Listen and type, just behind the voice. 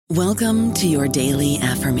Welcome to your daily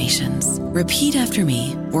affirmations. Repeat after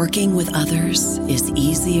me. Working with others is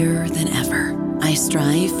easier than ever. I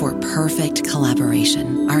strive for perfect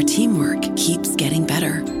collaboration. Our teamwork keeps getting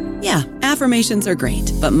better. Yeah, affirmations are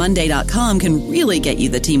great, but Monday.com can really get you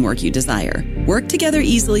the teamwork you desire. Work together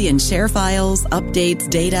easily and share files, updates,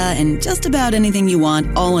 data, and just about anything you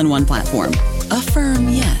want all in one platform. Affirm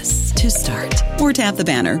yes to start, or tap the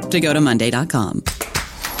banner to go to Monday.com.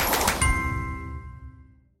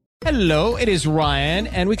 Hello, it is Ryan,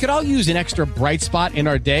 and we could all use an extra bright spot in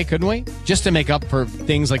our day, couldn't we? Just to make up for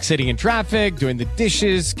things like sitting in traffic, doing the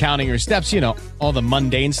dishes, counting your steps, all the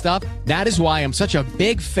mundane stuff. That is why I'm such a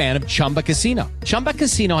big fan of Chumba Casino. Chumba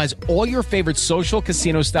Casino has all your favorite social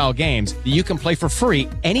casino-style games that you can play for free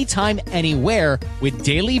anytime, anywhere with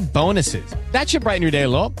daily bonuses. That should brighten your day a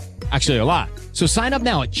little. Actually, a lot. So sign up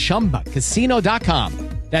now at ChumbaCasino.com.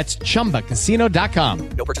 That's ChumbaCasino.com.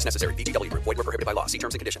 No purchase necessary. VGW Group. Void where prohibited by law. See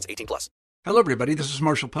terms and conditions. 18+. Hello, everybody. This is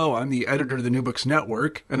Marshall Poe. I'm the editor of the New Books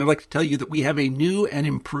Network, and I'd like to tell you that we have a new and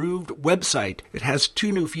improved website. It has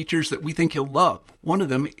two new features that we think you'll love. One of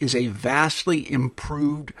them is a vastly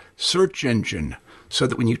improved search engine, so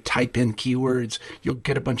that when you type in keywords, you'll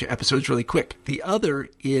get a bunch of episodes really quick. The other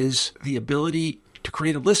is the ability to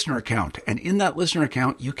create a listener account. And in that listener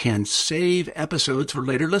account, you can save episodes for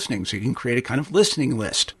later listening. So you can create a kind of listening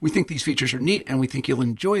list. We think these features are neat and we think you'll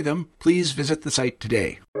enjoy them. Please visit the site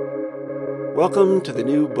today. Welcome to the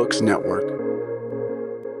New Books Network.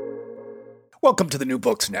 Welcome to the New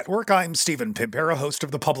Books Network. I'm Stephen Pimpera, host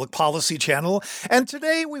of the Public Policy Channel, and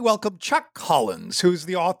today we welcome Chuck Collins, who's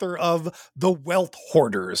the author of The Wealth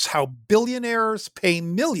Hoarders: How Billionaires Pay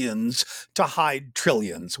Millions to Hide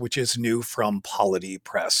Trillions, which is new from Polity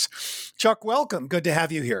Press. Chuck, welcome. Good to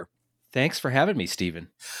have you here. Thanks for having me, Stephen.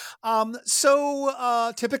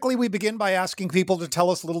 Typically we begin by asking people to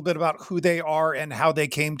tell us a little bit about who they are and how they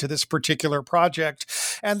came to this particular project.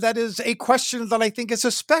 And that is a question that I think is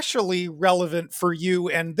especially relevant for you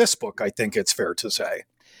and this book, I think it's fair to say.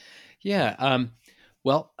 Yeah. I'm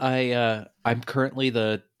currently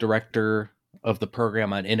the director of the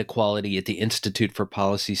program on inequality at the Institute for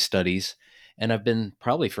Policy Studies. And I've been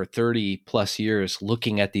probably for 30 plus years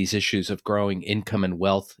looking at these issues of growing income and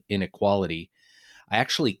wealth inequality. I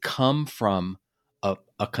actually come from a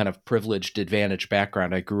kind of privileged, advantaged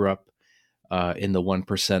background. I grew up in the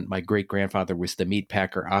 1%. My great-grandfather was the meat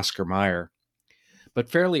packer, Oscar Mayer.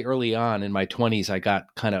 But fairly early on in my 20s, I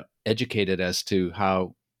got kind of educated as to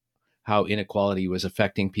how inequality was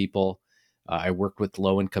affecting people. I worked with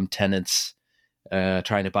low-income tenants,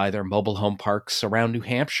 trying to buy their mobile home parks around New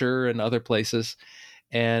Hampshire and other places.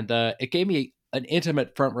 And it gave me an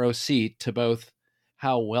intimate front row seat to both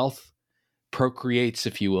how wealth procreates,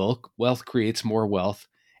 if you will, wealth creates more wealth,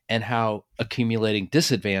 and how accumulating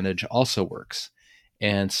disadvantage also works.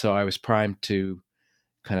 And so I was primed to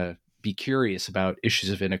kind of be curious about issues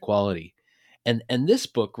of inequality. And this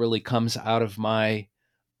book really comes out of my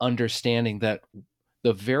understanding that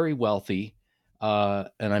the very wealthy, and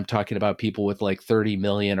I'm talking about people with like 30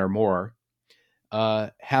 million or more,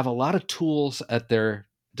 have a lot of tools at their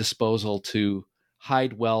disposal to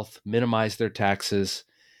hide wealth, minimize their taxes,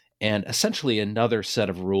 and essentially another set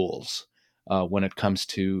of rules when it comes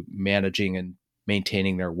to managing and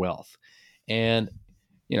maintaining their wealth. And,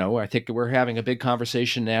 I think we're having a big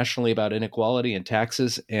conversation nationally about inequality and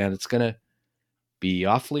taxes, and it's going to be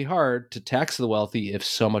awfully hard to tax the wealthy if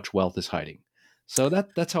so much wealth is hiding. So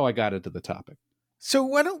that's how I got into the topic. So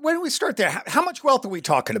why don't we start there? How much wealth are we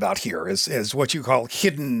talking about here as what you call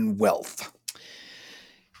hidden wealth?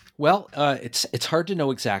 Well, it's hard to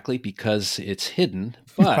know exactly because it's hidden,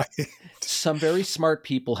 but Right. Some very smart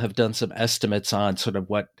people have done some estimates on sort of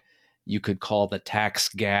what you could call the tax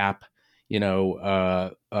gap,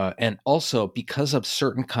 and also because of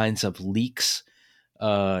certain kinds of leaks,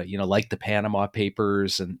 like the Panama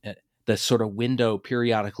Papers, and the sort of window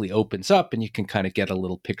periodically opens up and you can kind of get a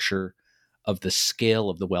little picture of the scale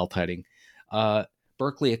of the wealth hiding.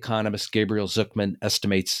 Berkeley economist Gabriel Zucman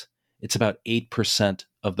estimates it's about 8%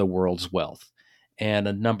 of the world's wealth. And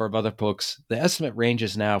a number of other books, the estimate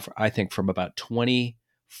ranges now, I think, from about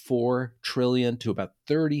 24 trillion to about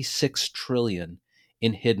 36 trillion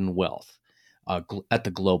in hidden wealth at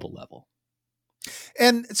the global level.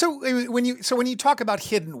 And so when you talk about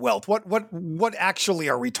hidden wealth, what actually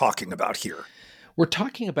are we talking about here? We're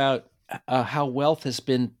talking about how wealth has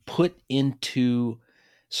been put into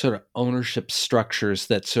sort of ownership structures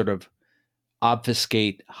that sort of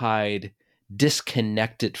obfuscate, hide,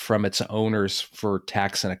 disconnect it from its owners for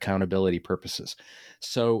tax and accountability purposes.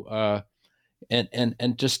 So,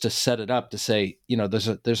 And just to set it up to say,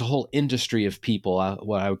 there's a whole industry of people,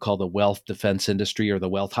 what I would call the wealth defense industry or the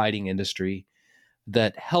wealth hiding industry,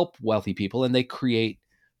 that help wealthy people, and they create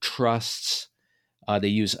trusts. They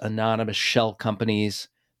use anonymous shell companies.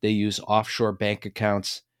 They use offshore bank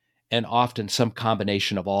accounts, and often some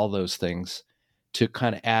combination of all those things to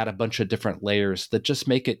kind of add a bunch of different layers that just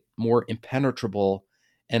make it more impenetrable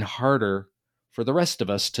and harder for the rest of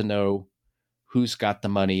us to know who's got the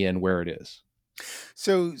money and where it is.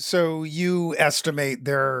 So you estimate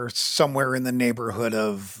there are somewhere in the neighborhood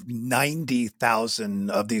of 90,000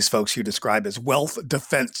 of these folks you describe as wealth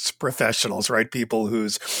defense professionals, right? People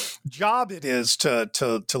whose job it is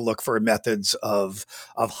to look for methods of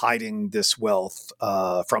hiding this wealth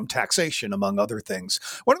from taxation, among other things.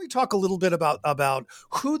 Why don't we talk a little bit about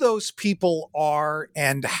who those people are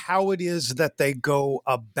and how it is that they go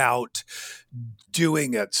about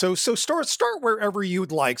doing it. So start wherever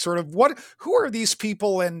you'd like. Sort of who are these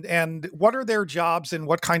people and what are their jobs and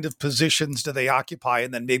what kind of positions do they occupy?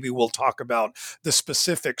 And then maybe we'll talk about the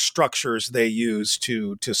specific structures they use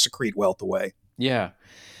to secrete wealth away. Yeah.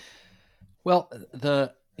 Well,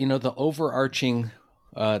 the overarching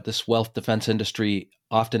this wealth defense industry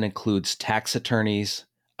often includes tax attorneys,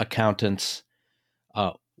 accountants,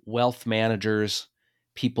 wealth managers,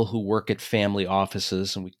 people who work at family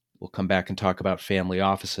offices, and we'll come back and talk about family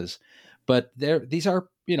offices. But these are,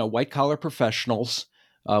 white collar professionals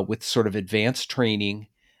with sort of advanced training,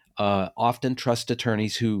 often trust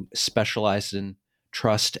attorneys who specialize in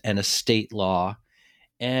trust and estate law.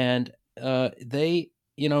 And they,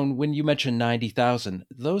 when you mention 90,000,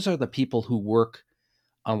 those are the people who work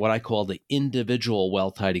on what I call the individual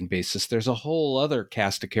wealth hiding basis. There's a whole other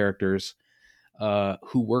cast of characters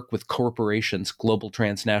who work with corporations, global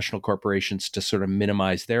transnational corporations, to sort of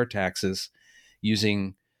minimize their taxes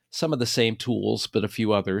using some of the same tools, but a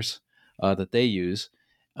few others that they use.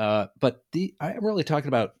 But I'm really talking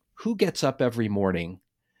about who gets up every morning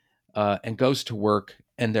and goes to work,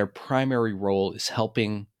 and their primary role is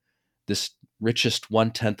helping this richest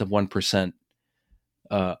 0.1%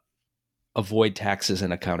 avoid taxes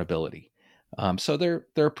and accountability. So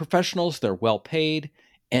they're professionals, they're well paid,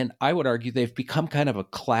 and I would argue they've become kind of a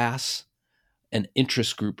class, an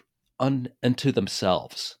interest group unto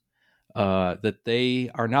themselves. That they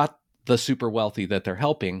are not the super wealthy that they're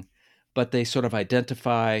helping, but they sort of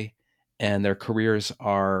identify, and their careers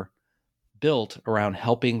are built around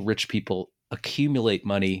helping rich people accumulate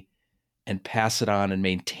money and pass it on and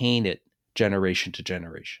maintain it generation to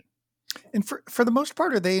generation. And for the most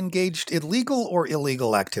part, are they engaged in legal or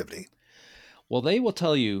illegal activity? Well, they will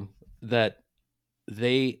tell you that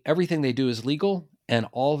everything they do is legal, and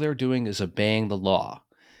all they're doing is obeying the law.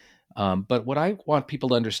 But what I want people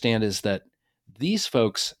to understand is that these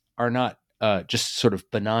folks are not just sort of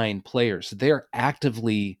benign players. They're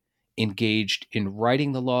actively engaged in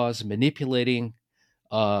writing the laws, manipulating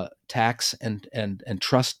tax and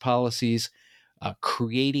trust policies,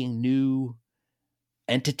 creating new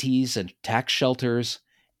entities and tax shelters,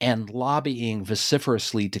 and lobbying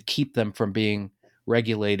vociferously to keep them from being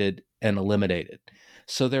regulated and eliminated.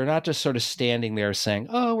 So they're not just sort of standing there saying,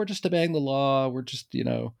 "Oh, we're just obeying the law. We're just,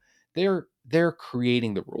 they're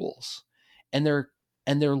creating the rules, and they're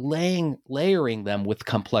layering them with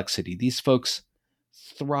complexity. These folks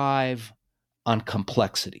thrive on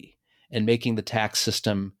complexity and making the tax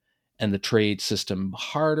system and the trade system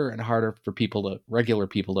harder and harder for regular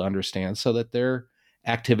people to understand, so that their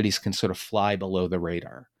activities can sort of fly below the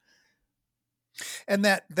radar." And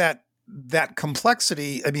that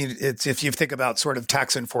complexity, I mean, it's, if you think about sort of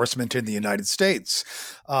tax enforcement in the United States,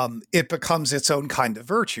 it becomes its own kind of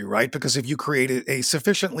virtue, right? Because if you create a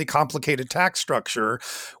sufficiently complicated tax structure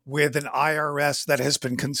with an IRS that has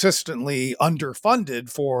been consistently underfunded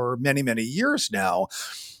for many, many years now,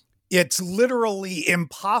 it's literally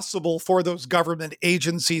impossible for those government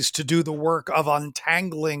agencies to do the work of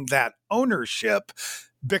untangling that ownership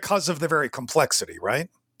because of the very complexity, right?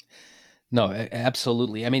 No,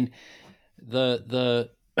 absolutely. I mean, the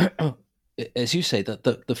as you say,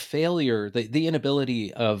 the failure, the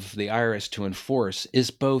inability of the IRS to enforce is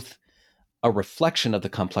both a reflection of the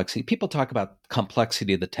complexity. People talk about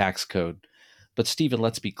complexity of the tax code, but Stephen,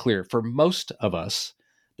 let's be clear. For most of us,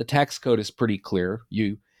 the tax code is pretty clear.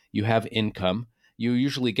 You have income. You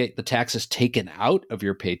usually get the taxes taken out of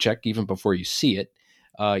your paycheck even before you see it.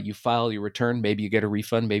 You file your return. Maybe you get a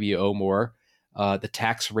refund. Maybe you owe more. The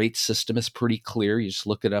tax rate system is pretty clear. You just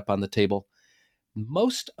look it up on the table.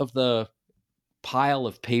 Most of the pile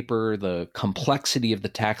of paper, the complexity of the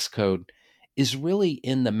tax code, is really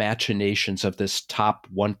in the machinations of this top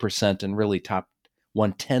 1% and really top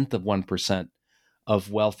 1/10 of 1% of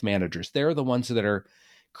wealth managers. They're the ones that are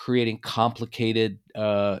creating complicated,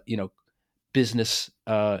 business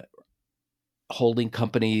holding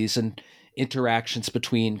companies and interactions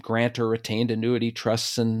between grant or retained annuity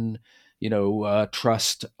trusts and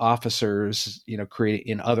trust officers, created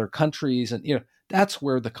in other countries, and that's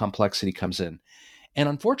where the complexity comes in. And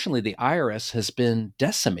unfortunately, the IRS has been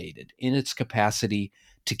decimated in its capacity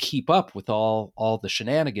to keep up with all the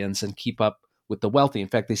shenanigans and keep up with the wealthy. In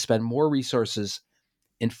fact, they spend more resources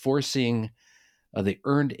enforcing the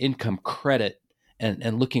earned income credit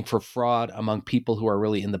and looking for fraud among people who are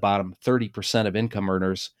really in the bottom 30% of income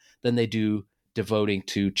earners than they do devoting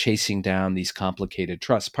to chasing down these complicated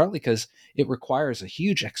trusts, partly because it requires a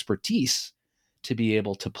huge expertise to be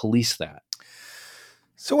able to police that.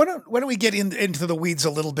 So why don't we get into the weeds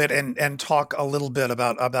a little bit and talk a little bit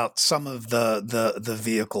about some of the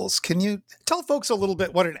vehicles? Can you tell folks a little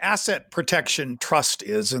bit what an asset protection trust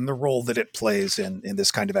is and the role that it plays in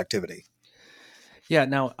this kind of activity? Yeah.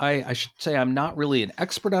 Now, I should say I'm not really an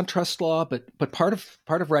expert on trust law, but part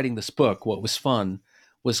of writing this book, what was fun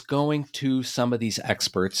was going to some of these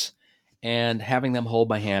experts and having them hold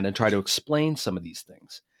my hand and try to explain some of these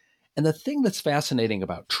things. And the thing that's fascinating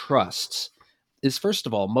about trusts is, first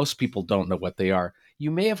of all, most people don't know what they are.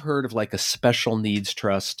 You may have heard of like a special needs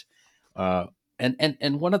trust.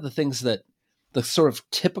 And one of the things that the sort of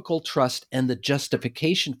typical trust and the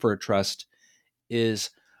justification for a trust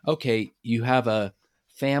is, okay, you have a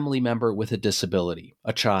family member with a disability,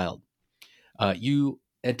 a child. You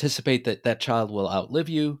anticipate that child will outlive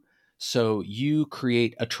you, so you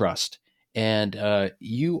create a trust. And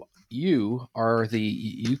you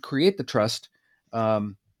create the trust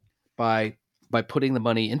by putting the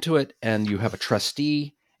money into it, and you have a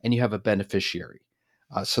trustee and you have a beneficiary.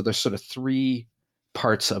 So there's sort of three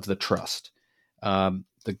parts of the trust.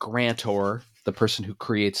 The grantor, the person who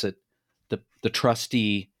creates it, the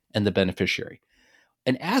trustee, and the beneficiary.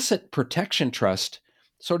 An asset protection trust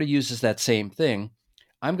sort of uses that same thing.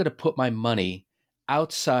 I'm going to put my money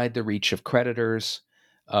outside the reach of creditors,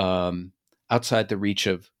 outside the reach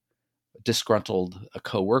of disgruntled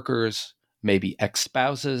coworkers, maybe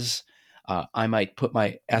ex-spouses. I might put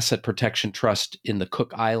my asset protection trust in the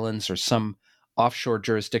Cook Islands or some offshore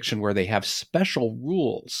jurisdiction where they have special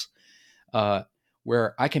rules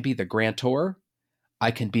where I can be the grantor,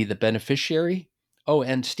 I can be the beneficiary. Oh,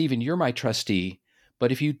 and Stephen, you're my trustee,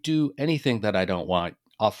 but if you do anything that I don't want,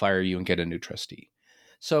 I'll fire you and get a new trustee.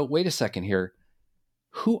 So wait a second here.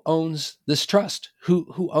 Who owns this trust?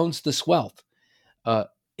 Who owns this wealth?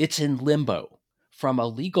 It's in limbo. From a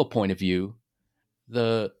legal point of view,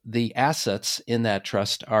 the assets in that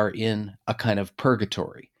trust are in a kind of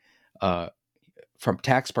purgatory. From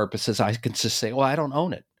tax purposes, I can just say, well, I don't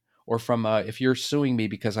own it. Or from if you're suing me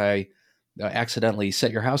because I accidentally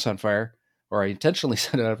set your house on fire or I intentionally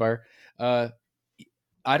set it on fire,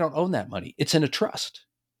 I don't own that money. It's in a trust.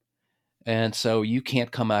 And so you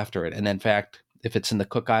can't come after it. And in fact, if it's in the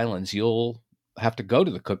Cook Islands, you'll have to go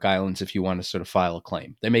to the Cook Islands if you want to sort of file a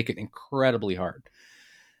claim. They make it incredibly hard.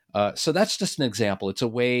 So that's just an example. It's a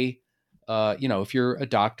way, if you're a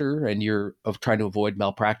doctor and you're trying to avoid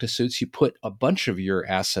malpractice suits, you put a bunch of your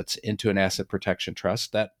assets into an asset protection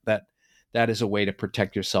trust. That is a way to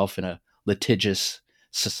protect yourself in a litigious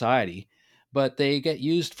society. But they get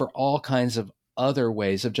used for all kinds of other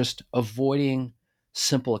ways of just avoiding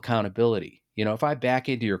simple accountability. If I back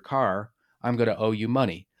into your car, I'm going to owe you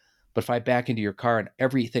money. But if I back into your car and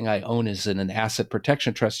everything I own is in an asset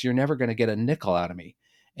protection trust, you're never going to get a nickel out of me.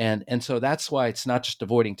 And so that's why it's not just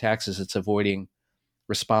avoiding taxes, it's avoiding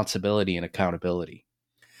responsibility and accountability.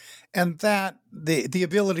 And that the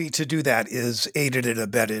ability to do that is aided and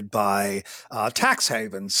abetted by tax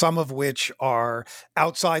havens, some of which are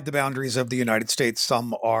outside the boundaries of the United States,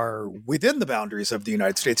 some are within the boundaries of the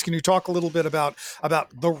United States. Can you talk a little bit about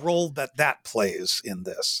the role that plays in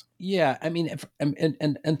this? Yeah, I mean,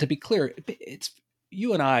 and to be clear, it's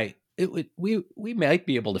you and I. We might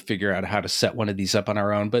be able to figure out how to set one of these up on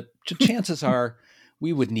our own, but chances are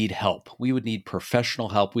we would need help. We would need professional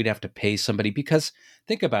help. We'd have to pay somebody because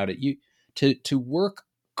think about it. To work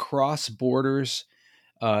cross borders,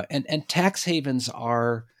 and tax havens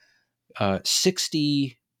are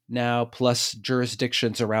 60 now plus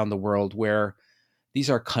jurisdictions around the world where these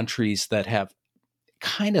are countries that have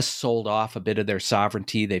kind of sold off a bit of their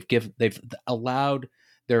sovereignty. They've allowed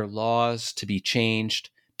their laws to be changed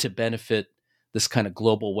to benefit this kind of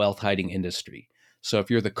global wealth hiding industry. So if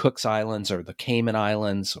you're the Cook Islands or the Cayman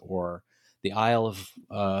Islands or the Isle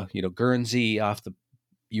of Guernsey off the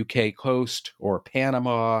UK coast or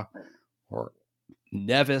Panama or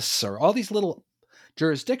Nevis or all these little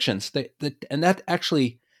jurisdictions,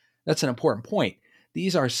 that's an important point.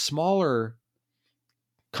 these are smaller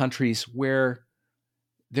countries where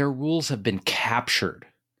their rules have been captured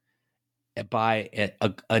by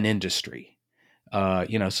an industry.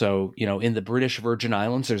 So in the British Virgin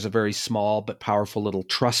Islands, there's a very small but powerful little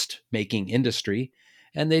trust-making industry,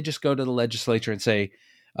 and they just go to the legislature and say,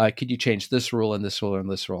 could you change this rule and this rule and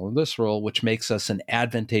this rule and this rule, which makes us an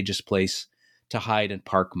advantageous place to hide and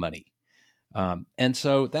park money. And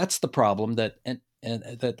so that's the problem, that and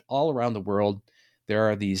that all around the world there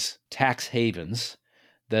are these tax havens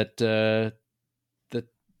that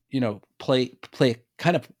play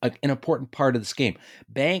kind of an important part of this game.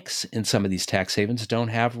 Banks in some of these tax havens don't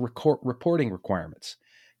have reporting requirements.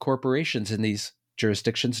 Corporations in these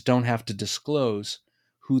jurisdictions don't have to disclose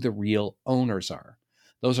who the real owners are.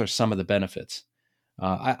 Those are some of the benefits.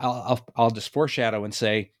 I'll just foreshadow and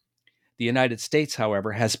say the United States,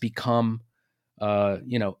 however, has become the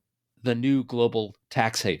new global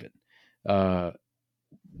tax haven.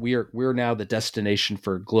 We're now the destination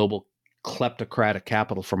for global kleptocratic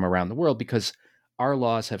capital from around the world because our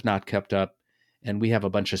laws have not kept up, and we have a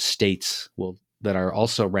bunch of states that are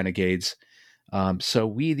also renegades.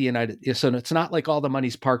 So it's not like all the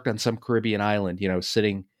money's parked on some Caribbean island,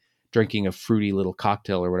 sitting drinking a fruity little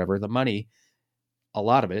cocktail or whatever. The money, a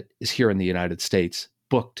lot of it, is here in the United States,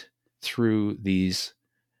 booked through these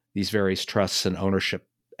various trusts and ownership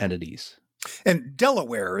entities. And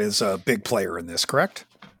Delaware is a big player in this, correct?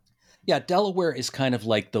 Yeah, Delaware is kind of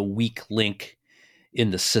like the weak link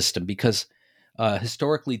in the system because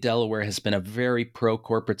historically Delaware has been a very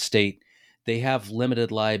pro-corporate state. They have limited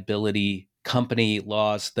liability company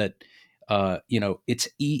laws that,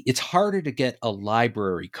 it's harder to get a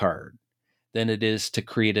library card than it is to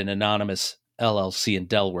create an anonymous LLC in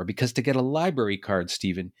Delaware. Because to get a library card,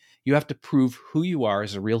 Stephen, you have to prove who you are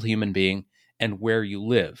as a real human being and where you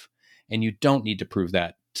live. And you don't need to prove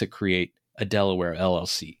that to create a Delaware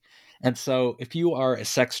LLC. And so if you are a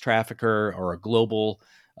sex trafficker or a global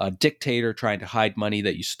dictator trying to hide money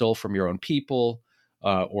that you stole from your own people,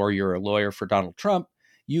 or you're a lawyer for Donald Trump,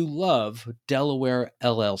 you love Delaware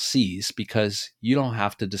LLCs because you don't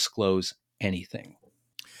have to disclose anything.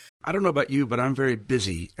 I don't know about you, but I'm very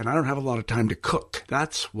busy and I don't have a lot of time to cook.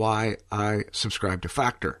 That's why I subscribe to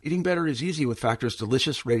Factor. Eating better is easy with Factor's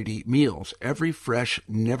delicious, ready-to-eat meals. Every fresh,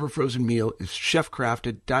 never frozen meal is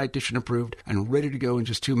chef-crafted, dietitian approved, and ready to go in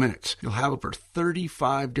just 2 minutes. You'll have over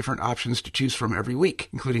 35 different options to choose from every week,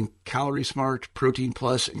 including Calorie Smart, Protein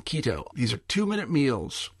Plus, and Keto. These are 2-minute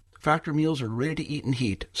meals. Factor meals are ready to eat and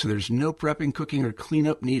heat, so there's no prepping, cooking, or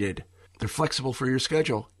cleanup needed. They're flexible for your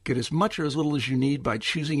schedule. Get as much or as little as you need by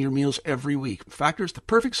choosing your meals every week. Factor's the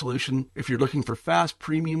perfect solution if you're looking for fast,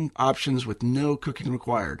 premium options with no cooking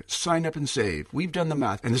required. Sign up and save. We've done the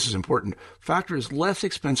math, and this is important. Factor is less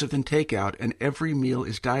expensive than takeout, and every meal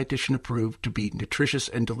is dietitian approved to be nutritious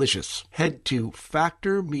and delicious. Head to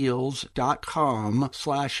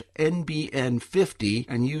factormeals.com/NBN50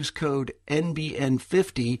 and use code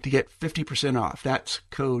NBN50 to get 50% off. That's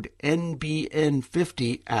code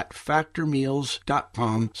NBN50 at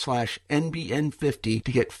factormeals.com/NBN50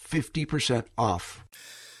 to get 50% off.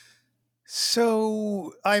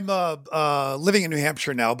 So I'm living in New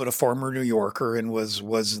Hampshire now, but a former New Yorker, and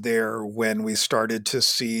was there when we started to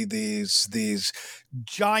see these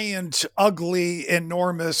giant, ugly,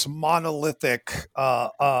 enormous, monolithic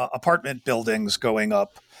apartment buildings going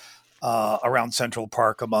up around Central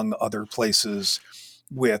Park, among other places,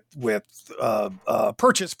 with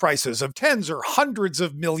purchase prices of tens or hundreds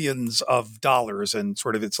of millions of dollars, and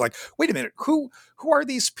sort of it's like, wait a minute, who are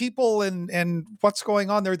these people and what's going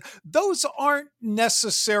on there? Those aren't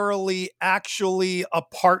necessarily actually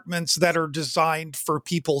apartments that are designed for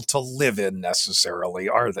people to live in necessarily,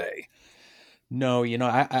 are they? No,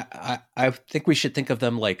 I think we should think of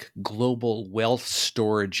them like global wealth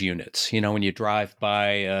storage units. When you drive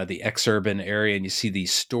by the ex-urban area and you see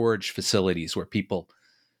these storage facilities where people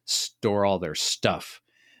store all their stuff.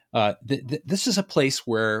 This is a place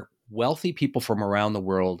where wealthy people from around the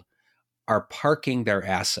world are parking their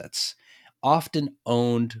assets, often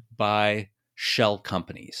owned by shell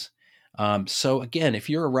companies. So again, if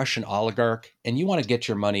you're a Russian oligarch and you want to get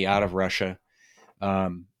your money out of Russia,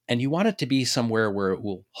 and you want it to be somewhere where it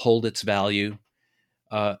will hold its value,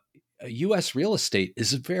 U.S. real estate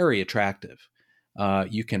is very attractive.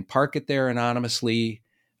 You can park it there anonymously,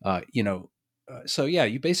 So yeah,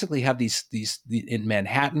 you basically have these in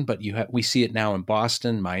Manhattan, but we see it now in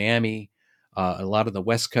Boston, Miami, a lot of the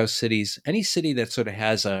West Coast cities. Any city that sort of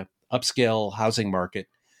has a upscale housing market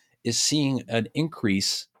is seeing an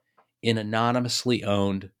increase in anonymously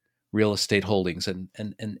owned real estate holdings, and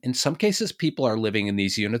in some cases, people are living in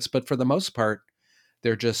these units, but for the most part,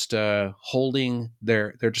 They're just holding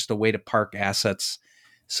they're just a way to park assets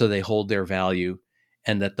so they hold their value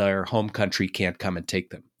and that their home country can't come and take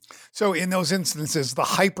them. So in those instances, the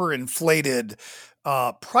hyperinflated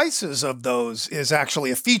prices of those is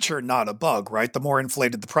actually a feature, not a bug, right? The more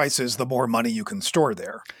inflated the prices, the more money you can store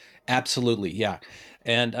there. Absolutely, yeah.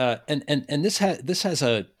 And this has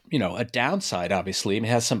a a downside. Obviously, it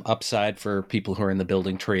has some upside for people who are in the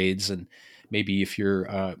building trades, and maybe if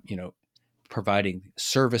you're providing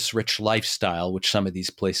service-rich lifestyle, which some of these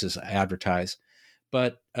places advertise.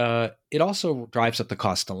 But it also drives up the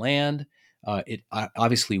cost of land. It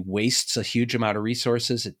obviously wastes a huge amount of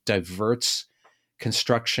resources. It diverts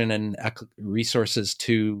construction and resources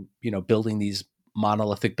to building these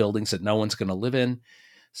monolithic buildings that no one's going to live in.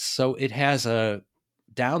 So it has a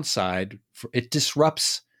downside. It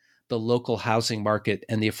disrupts the local housing market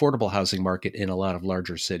and the affordable housing market in a lot of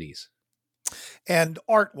larger cities. And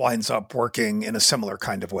art winds up working in a similar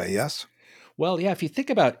kind of way, yes? Well, yeah, if you think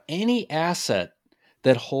about any asset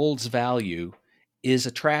that holds value is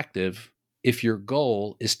attractive if your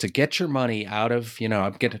goal is to get your money out of, I'm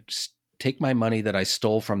going to take my money that I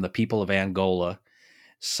stole from the people of Angola,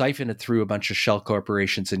 siphon it through a bunch of shell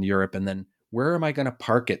corporations in Europe, and then where am I going to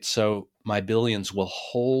park it so my billions will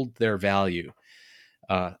hold their value?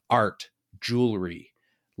 Art, jewelry,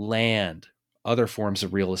 land, other forms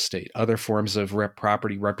of real estate, other forms of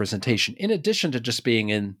property representation, in addition to just being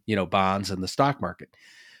in, bonds and the stock market.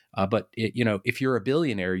 But if you're a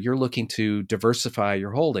billionaire, you're looking to diversify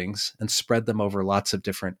your holdings and spread them over lots of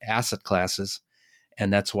different asset classes.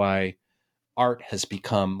 And that's why art has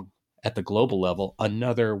become, at the global level,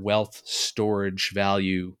 another wealth storage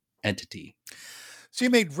value entity. So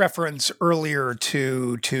you made reference earlier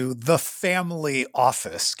to the family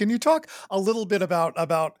office. Can you talk a little bit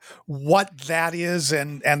about what that is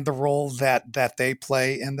and the role that they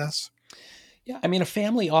play in this? Yeah, I mean, a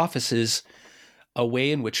family office is a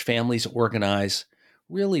way in which families organize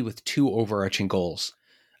really with two overarching goals.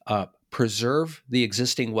 Preserve the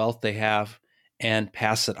existing wealth they have and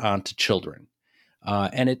pass it on to children.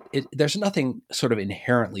 And there's nothing sort of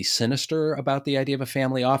inherently sinister about the idea of a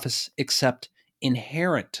family office, except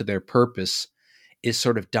inherent to their purpose is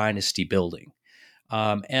sort of dynasty building.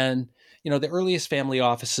 And the earliest family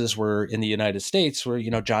offices were in the United States were,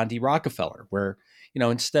 John D. Rockefeller, where,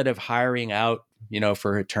 instead of hiring out,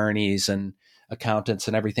 for attorneys and accountants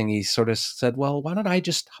and everything, he sort of said, well, why don't I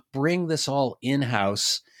just bring this all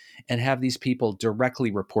in-house and have these people directly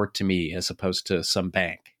report to me as opposed to some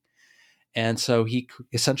bank. And so he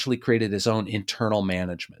essentially created his own internal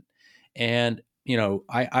management. And,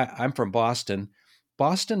 I'm from Boston.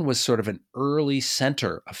 Boston was sort of an early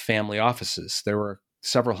center of family offices. There were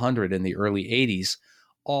several hundred in the early 80s,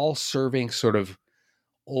 all serving sort of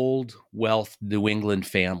old wealth New England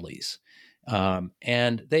families.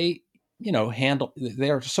 And they,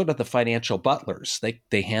 they're sort of the financial butlers. They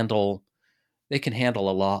can handle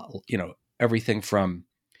a lot, everything from,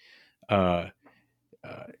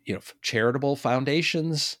 charitable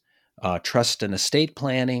foundations, trust and estate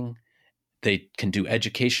planning. They can do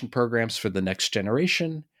education programs for the next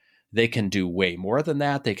generation. They can do way more than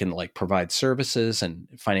that. They can provide services and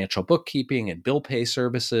financial bookkeeping and bill pay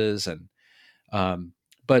services. And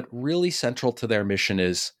but really central to their mission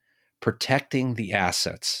is protecting the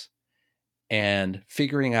assets and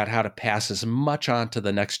figuring out how to pass as much on to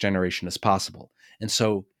the next generation as possible. And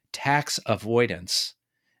so tax avoidance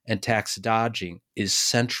and tax dodging is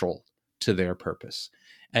central to their purpose.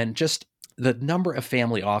 And just the number of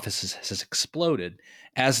family offices has exploded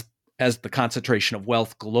as the concentration of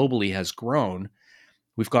wealth globally has grown.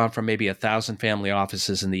 We've gone from maybe 1,000 family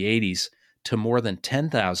offices in the 80s to more than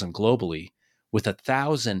 10,000 globally, with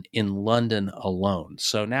 1,000 in London alone.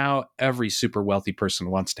 So now every super wealthy person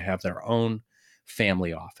wants to have their own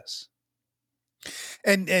family office.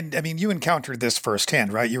 And I mean, you encountered this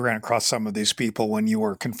firsthand, right? You ran across some of these people when you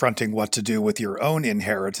were confronting what to do with your own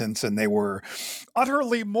inheritance, and they were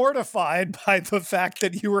utterly mortified by the fact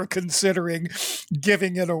that you were considering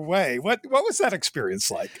giving it away. What was that experience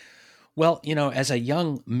like? Well, as a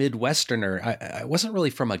young Midwesterner, I wasn't really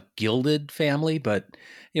from a gilded family, but,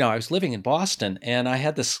 I was living in Boston, and I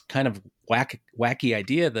had this kind of wacky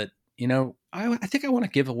idea that, I think I want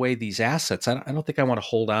to give away these assets. I don't think I want to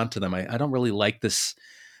hold on to them. I don't really like this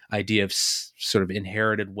idea of sort of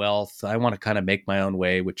inherited wealth. I want to kind of make my own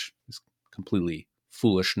way, which is completely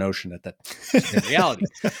foolish notion at that in reality.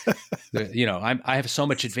 I have so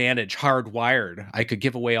much advantage hardwired. I could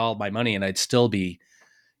give away all my money and I'd still be,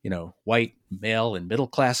 white, male, and middle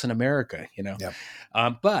class in America, Yep.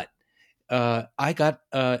 But I got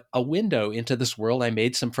a window into this world. I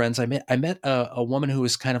made some friends. I met a woman who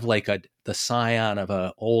was kind of like the scion of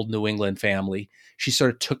an old New England family. She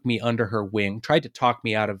sort of took me under her wing, tried to talk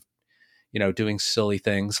me out of, doing silly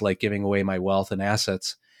things like giving away my wealth and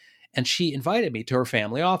assets. And she invited me to her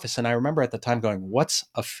family office. And I remember at the time going, "What's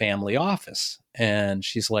a family office?" And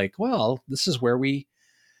she's like, "Well, this is where we,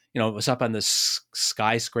 it was up on this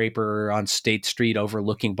skyscraper on State Street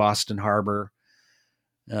overlooking Boston Harbor.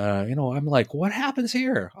 I'm like, what happens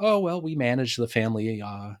here? Oh, well, we manage the family,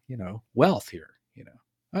 wealth here,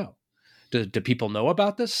 Oh, do people know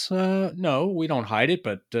about this? No, we don't hide it,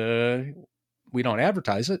 but we don't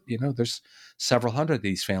advertise it. There's several hundred of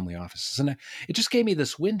these family offices. And it just gave me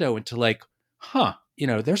this window into like,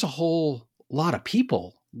 there's a whole lot of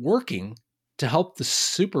people working to help the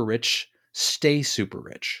super rich stay super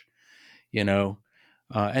rich, and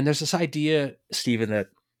there's this idea, Stephen, that,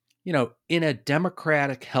 in a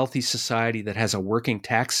democratic, healthy society that has a working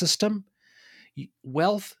tax system,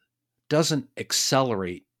 wealth doesn't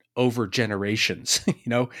accelerate over generations.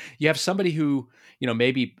 You have somebody who,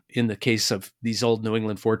 maybe in the case of these old New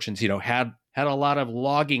England fortunes, had a lot of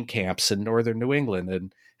logging camps in northern New England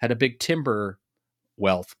and had a big timber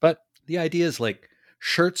wealth. But the idea is like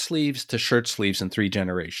shirt sleeves to shirt sleeves in 3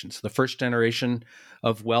 generations. The first generation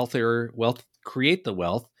of wealth create the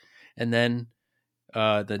wealth, and then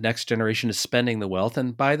the next generation is spending the wealth.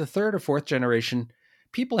 And by the 3rd or 4th generation,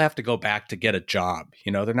 people have to go back to get a job.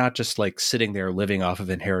 They're not just like sitting there living off of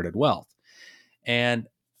inherited wealth. And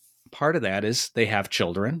part of that is they have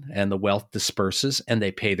children and the wealth disperses and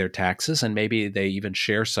they pay their taxes and maybe they even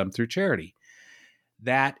share some through charity.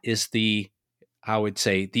 That is I would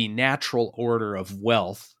say, the natural order of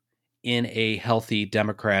wealth in a healthy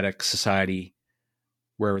democratic society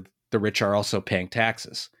where the rich are also paying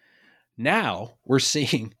taxes. Now we're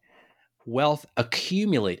seeing wealth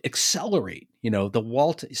accumulate, accelerate.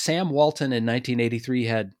 Sam Walton in 1983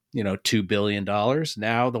 had, $2 billion.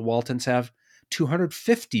 Now the Waltons have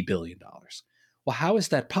 $250 billion. Well, how is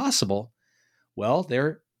that possible? Well,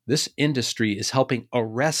 this industry is helping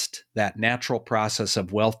arrest that natural process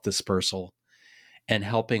of wealth dispersal and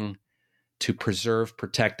helping to preserve,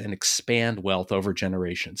 protect, and expand wealth over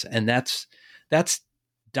generations. And that's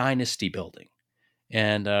dynasty building.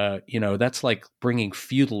 And, that's like bringing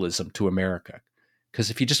feudalism to America. Because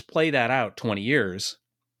if you just play that out 20 years,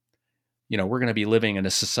 we're going to be living in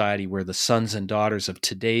a society where the sons and daughters of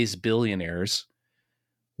today's billionaires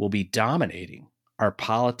will be dominating our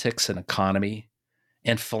politics and economy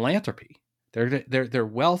and philanthropy. Their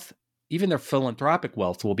wealth, even their philanthropic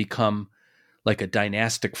wealth, will become like a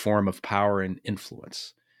dynastic form of power and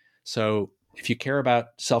influence. So if you care about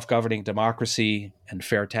self-governing democracy and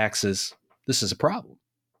fair taxes, this is a problem.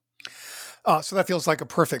 So that feels like a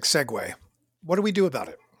perfect segue. What do we do about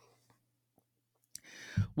it?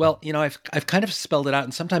 Well, I've kind of spelled it out,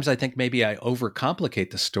 and sometimes I think maybe I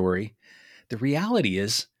overcomplicate the story. The reality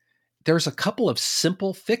is there's a couple of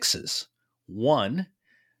simple fixes. One,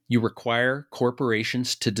 you require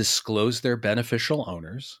corporations to disclose their beneficial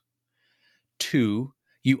owners. 2,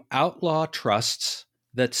 you outlaw trusts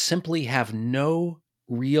that simply have no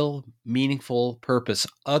real meaningful purpose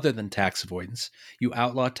other than tax avoidance. You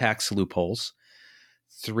outlaw tax loopholes.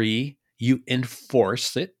 3, you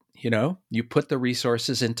enforce it. You put the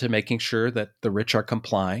resources into making sure that the rich are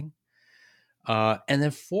complying. And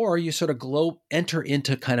then 4, you sort of enter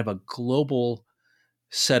into kind of a global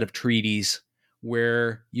set of treaties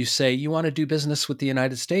where you say you want to do business with the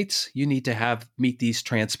United States, you need to meet these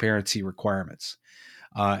transparency requirements.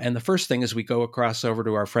 And the first thing is we go across over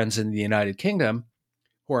to our friends in the United Kingdom,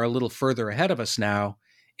 who are a little further ahead of us now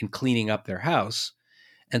in cleaning up their house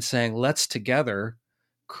and saying, let's together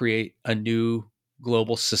create a new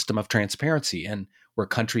global system of transparency, and where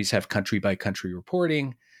countries have country by country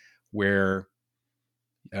reporting, where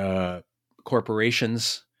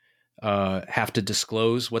corporations have to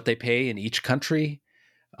disclose what they pay in each country.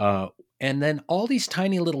 And then all these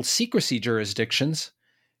tiny little secrecy jurisdictions,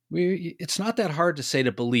 it's not that hard to say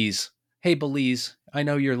to Belize, hey, Belize, I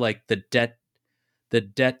know you're like the debt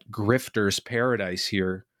grifter's paradise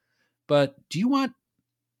here, but do you want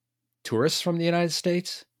tourists from the United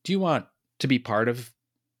States? Do you want to be part of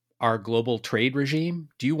our global trade regime?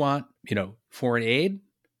 Do you want, foreign aid?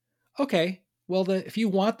 Okay, well, if you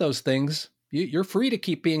want those things, you're free to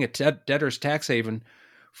keep being a debtor's tax haven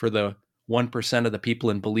for the 1% of the people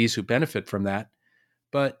in Belize who benefit from that.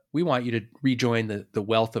 But we want you to rejoin the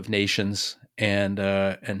wealth of nations and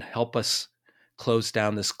help us close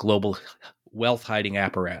down this global wealth hiding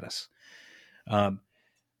apparatus. Now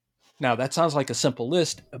that sounds like a simple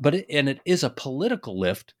list, but it is a political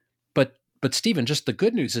lift. But but Stephen, just the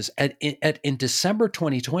good news is in December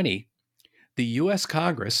 2020, the U.S.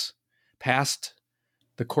 Congress passed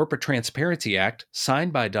the Corporate Transparency Act,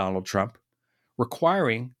 signed by Donald Trump,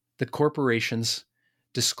 requiring that corporations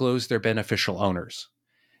disclose their beneficial owners.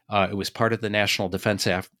 It was part of the National Defense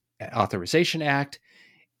Authorization Act.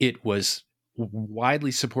 It was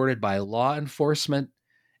widely supported by law enforcement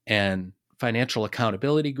and financial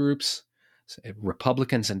accountability groups,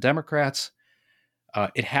 Republicans and Democrats.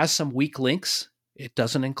 It has some weak links. It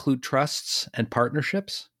doesn't include trusts and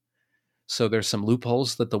partnerships. So there's some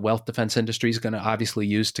loopholes that the wealth defense industry is going to obviously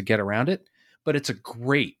use to get around it. But it's a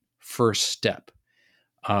great first step.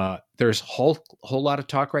 There's a whole lot of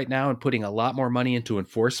talk right now and putting a lot more money into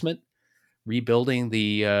enforcement, rebuilding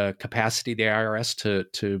the capacity of the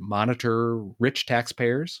IRS to monitor rich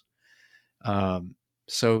taxpayers.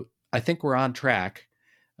 So I think we're on track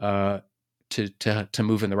to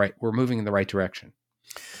move in the right. We're moving in the right direction.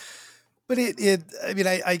 But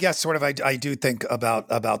I guess sort of I do think about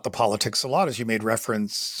the politics a lot, as you made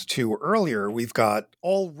reference to earlier. We've got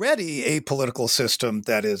already a political system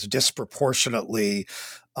that is disproportionately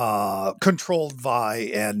controlled by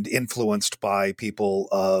and influenced by people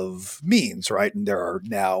of means, right? And there are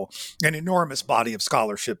now an enormous body of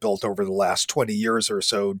scholarship built over the last 20 years or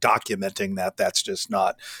so documenting that. That's just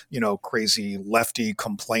not, crazy lefty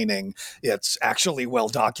complaining. It's actually well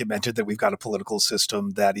documented that we've got a political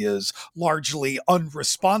system that is largely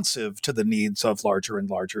unresponsive to the needs of larger and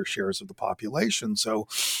larger shares of the population. So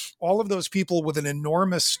all of those people with an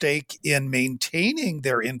enormous stake in maintaining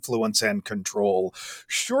their influence and control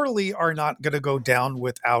surely are not going to go down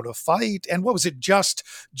without a fight. And what was it? Just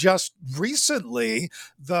recently,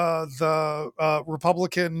 the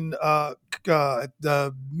Republican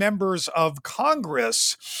the members of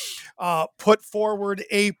Congress put forward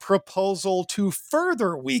a proposal to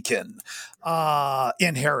further weaken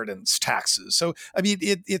inheritance taxes. So, I mean,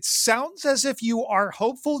 it sounds as if you are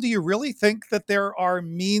hopeful. Do you really think that there are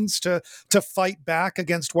means to fight back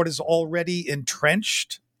against what is already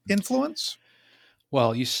entrenched influence?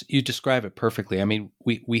 Well, you describe it perfectly. I mean,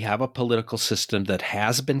 we have a political system that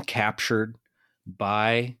has been captured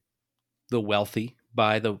by the wealthy,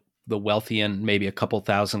 by the wealthy and maybe a couple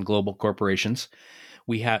thousand global corporations.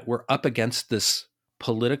 We're up against this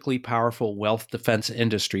politically powerful wealth defense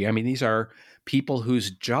industry. I mean, these are people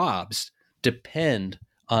whose jobs depend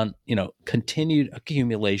on, continued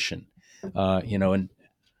accumulation, and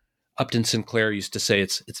Upton Sinclair used to say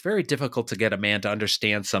it's very difficult to get a man to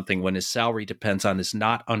understand something when his salary depends on his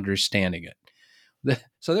not understanding it.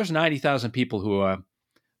 So there's 90,000 people who,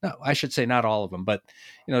 no, I should say not all of them, but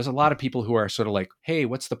there's a lot of people who are sort of like, hey,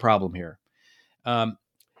 what's the problem here?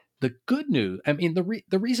 The good news, I mean,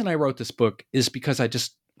 the reason I wrote this book is because I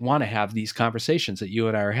just want to have these conversations that you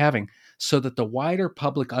and I are having so that the wider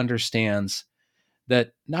public understands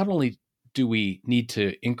that not only do we need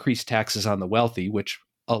to increase taxes on the wealthy, which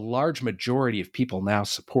a large majority of people now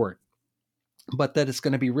support, but that it's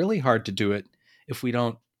going to be really hard to do it if we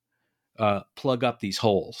don't plug up these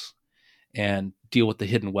holes and deal with the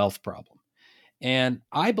hidden wealth problem. And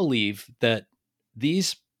I believe that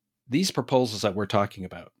these proposals that we're talking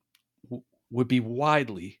about would be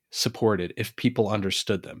widely supported if people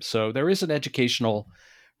understood them. So there is an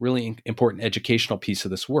really important educational piece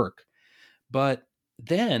of this work. But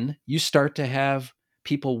then you start to have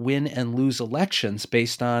people win and lose elections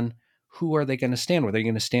based on who are they going to stand with. Are they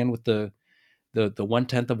going to stand with the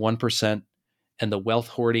 1/10 of 1% and the wealth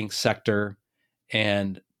hoarding sector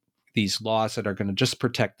and these laws that are going to just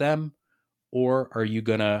protect them? Or are you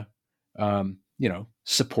going to,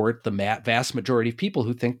 support the vast majority of people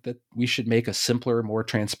who think that we should make a simpler, more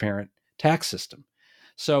transparent tax system?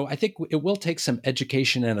 So I think it will take some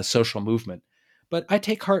education and a social movement. But I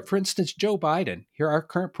take heart, for instance, Joe Biden, here, our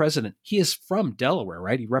current president, he is from Delaware,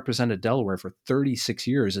 right? He represented Delaware for 36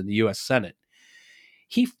 years in the U.S. Senate.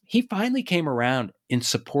 He finally came around in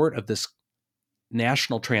support of this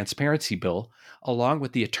national transparency bill, along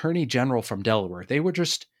with the attorney general from Delaware. They were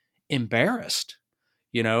just embarrassed,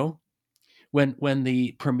 when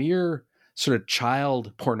the premier sort of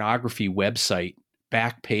child pornography website,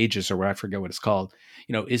 Backpages, or I forget what it's called,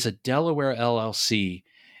 is a Delaware LLC,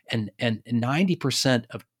 and 90%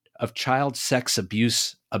 of child sex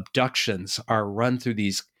abuse abductions are run through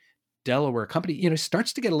these Delaware companies. It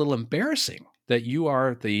starts to get a little embarrassing that you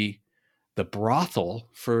are the brothel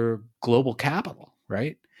for global capital,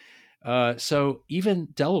 right? So even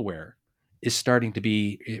Delaware is starting to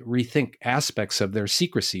rethink aspects of their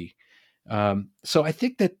secrecy. So I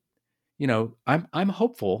think that, I'm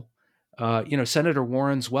hopeful. Senator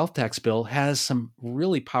Warren's wealth tax bill has some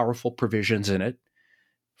really powerful provisions in it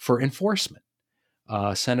for enforcement.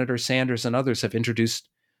 Senator Sanders and others have introduced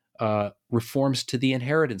reforms to the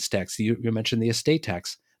inheritance tax. You mentioned the estate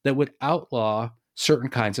tax that would outlaw certain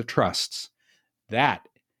kinds of trusts. That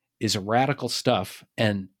is radical stuff,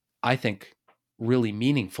 and I think really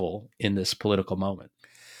meaningful in this political moment.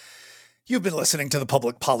 You've been listening to the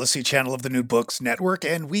Public Policy Channel of the New Books Network,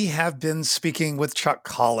 and we have been speaking with Chuck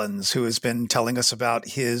Collins, who has been telling us about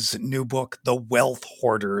his new book, The Wealth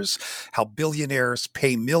Hoarders, How Billionaires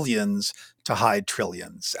Pay Millions to Hide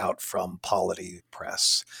Trillions, out from Polity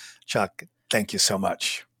Press. Chuck, thank you so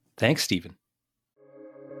much. Thanks, Stephen.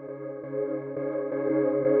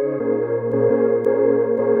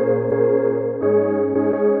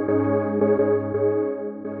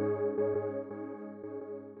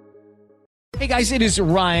 Hey guys, it is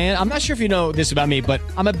Ryan. I'm not sure if you know this about me, but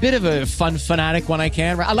I'm a bit of a fun fanatic when I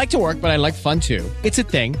can. I like to work, but I like fun too. It's a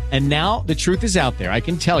thing. And now the truth is out there. I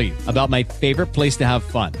can tell you about my favorite place to have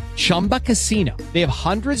fun. Chumba Casino. They have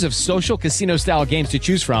hundreds of social casino style games to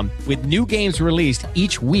choose from with new games released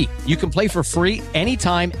each week. You can play for free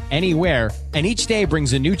anytime, anywhere. And each day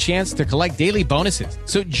brings a new chance to collect daily bonuses.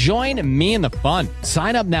 So join me in the fun.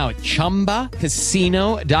 Sign up now at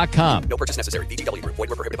ChumbaCasino.com. No purchase necessary. VGW Group. Void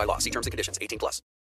where prohibited by law. See terms and conditions. 18+.